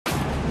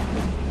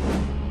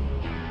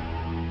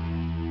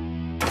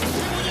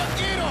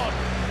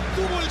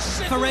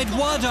For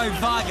Eduardo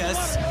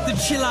Vargas, the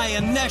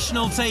Chilean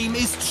national team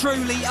is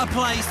truly a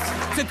place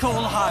to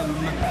call home.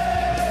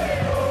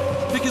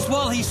 Because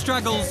while he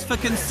struggles for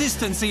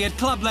consistency at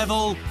club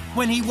level,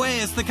 when he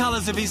wears the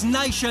colours of his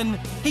nation,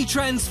 he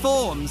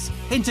transforms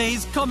into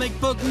his comic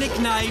book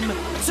nickname,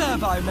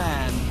 Turbo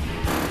Man.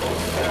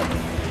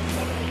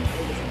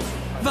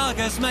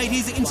 Vargas made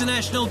his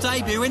international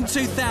debut in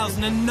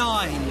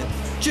 2009,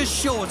 just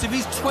short of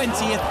his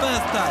 20th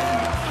birthday,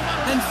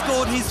 and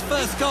scored his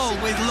first goal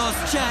with Los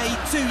Che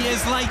 2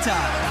 years later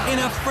in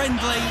a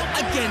friendly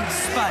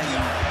against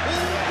Spain.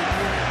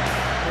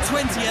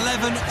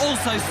 2011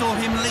 also saw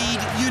him lead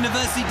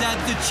Universidad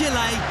de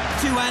Chile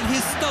to an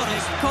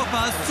historic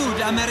Copa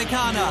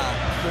Sudamericana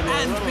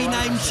and be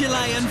named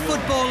Chilean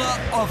Footballer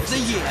of the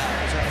Year.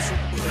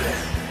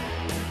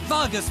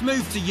 Vargas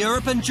moved to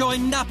Europe and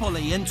joined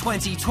Napoli in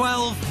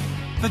 2012,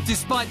 but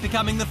despite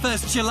becoming the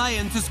first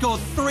Chilean to score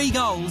 3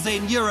 goals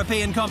in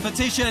European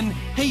competition,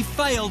 he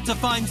failed to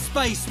find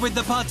space with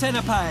the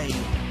Partenape,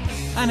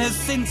 and has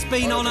since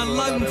been on a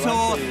loan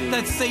tour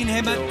that's seen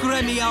him at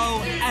Gremio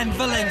and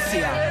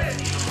Valencia.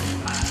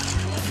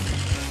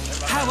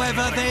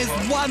 However, there's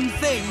one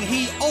thing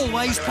he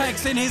always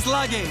packs in his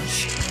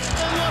luggage: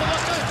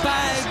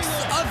 bags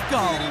of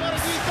gold.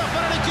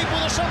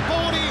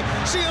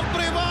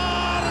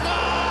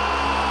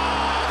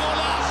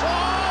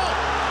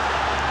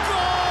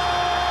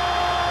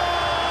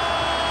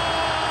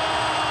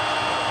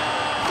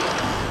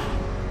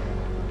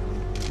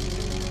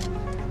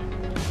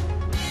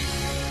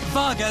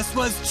 Vargas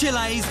was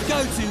Chile's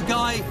go-to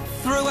guy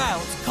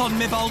throughout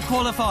CONMEBOL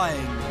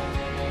qualifying.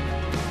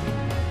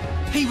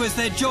 He was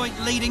their joint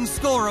leading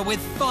scorer with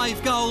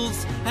 5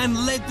 goals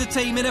and led the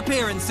team in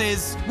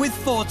appearances with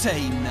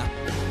 14.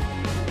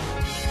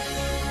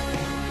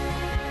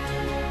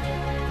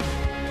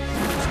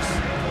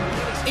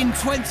 In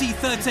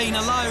 2013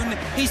 alone,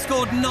 he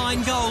scored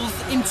 9 goals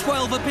in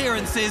 12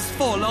 appearances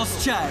for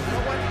Los Che.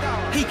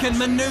 He can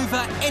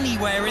manoeuvre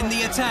anywhere in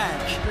the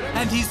attack,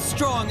 and his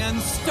strong and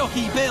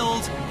stocky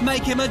build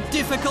make him a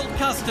difficult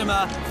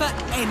customer for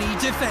any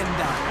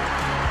defender.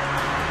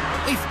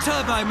 If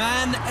Turbo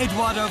Man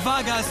Eduardo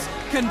Vargas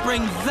can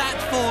bring that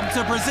form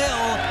to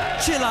Brazil,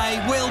 Chile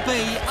will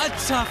be a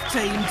tough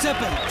team to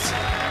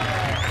beat.